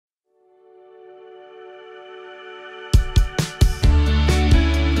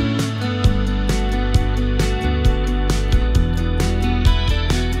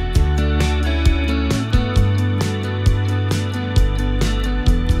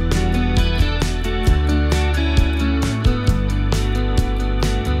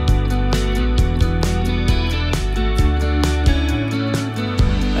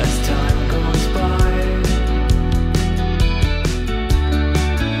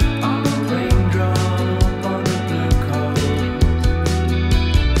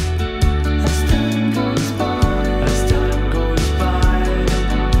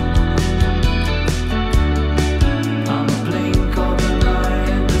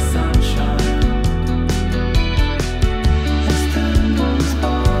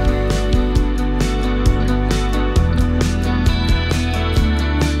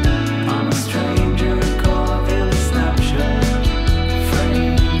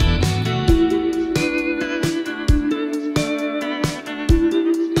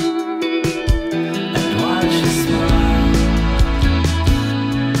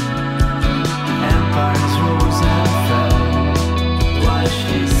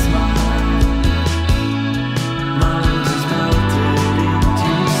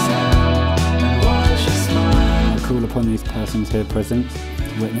persons here present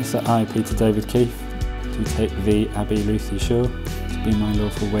to witness that I, Peter David Keith, do take thee, Abbie Lucy Shaw, to be my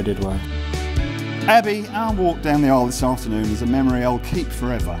lawful wedded wife. Abbie, our walk down the aisle this afternoon is a memory I'll keep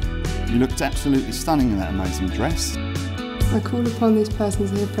forever. You looked absolutely stunning in that amazing dress. I call upon these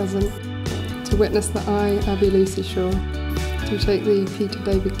persons here present to witness that I, Abbie Lucy Shaw, do take thee, Peter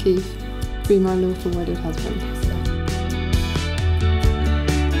David Keith, to be my lawful wedded husband.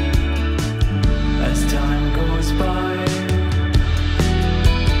 As time goes by,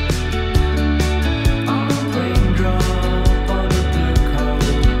 I'm a raindrop on a blue coat.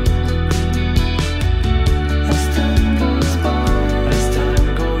 As time goes by, as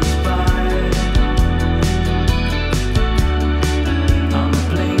time goes by, I'm a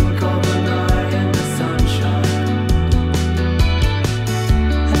blink of an eye in the sunshine.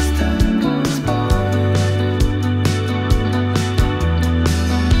 As time goes by,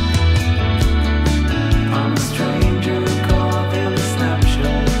 I'm a stranger caught in a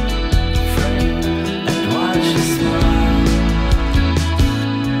snapshot frame, and watch you smile.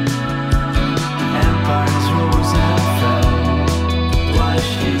 Empires rose and fell, watch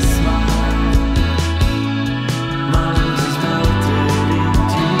you smile. Mountains melted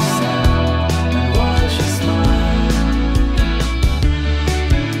into sand, and watch you smile.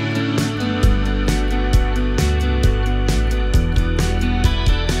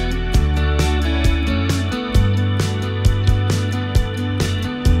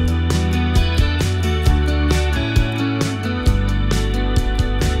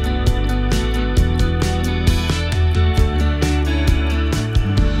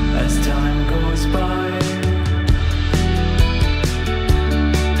 As time goes by,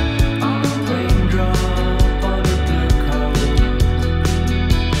 I'm a raindrop on a blue coat.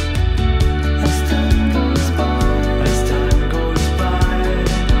 As time goes by, as time goes by,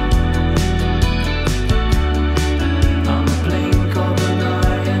 I'm a blink of an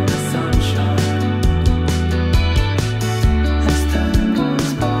eye in the sunshine. As time goes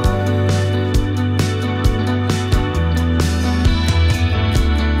by.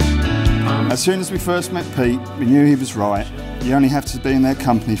 As soon as we first met Pete, we knew he was right. You only have to be in their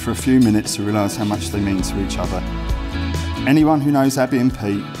company for a few minutes to realise how much they mean to each other. Anyone who knows Abbie and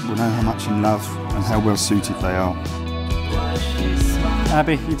Pete will know how much in love and how well suited they are.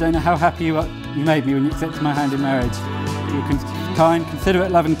 Abbie, you don't know how happy you made me when you accepted my hand in marriage. You're a kind,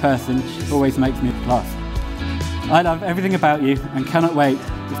 considerate, loving person who always makes me laugh. I love everything about you and cannot wait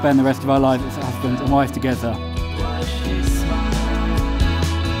to spend the rest of our lives as husband and wife together.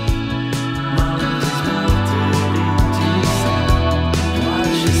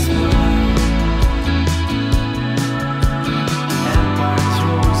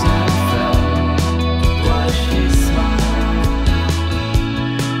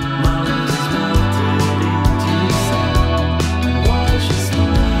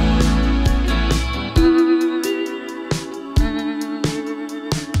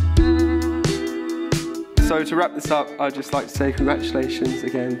 So to wrap this up, I'd just like to say congratulations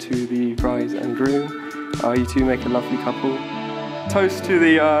again to the bride and groom. You two make a lovely couple. Toast to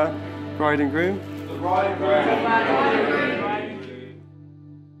the bride and groom. The bride and groom.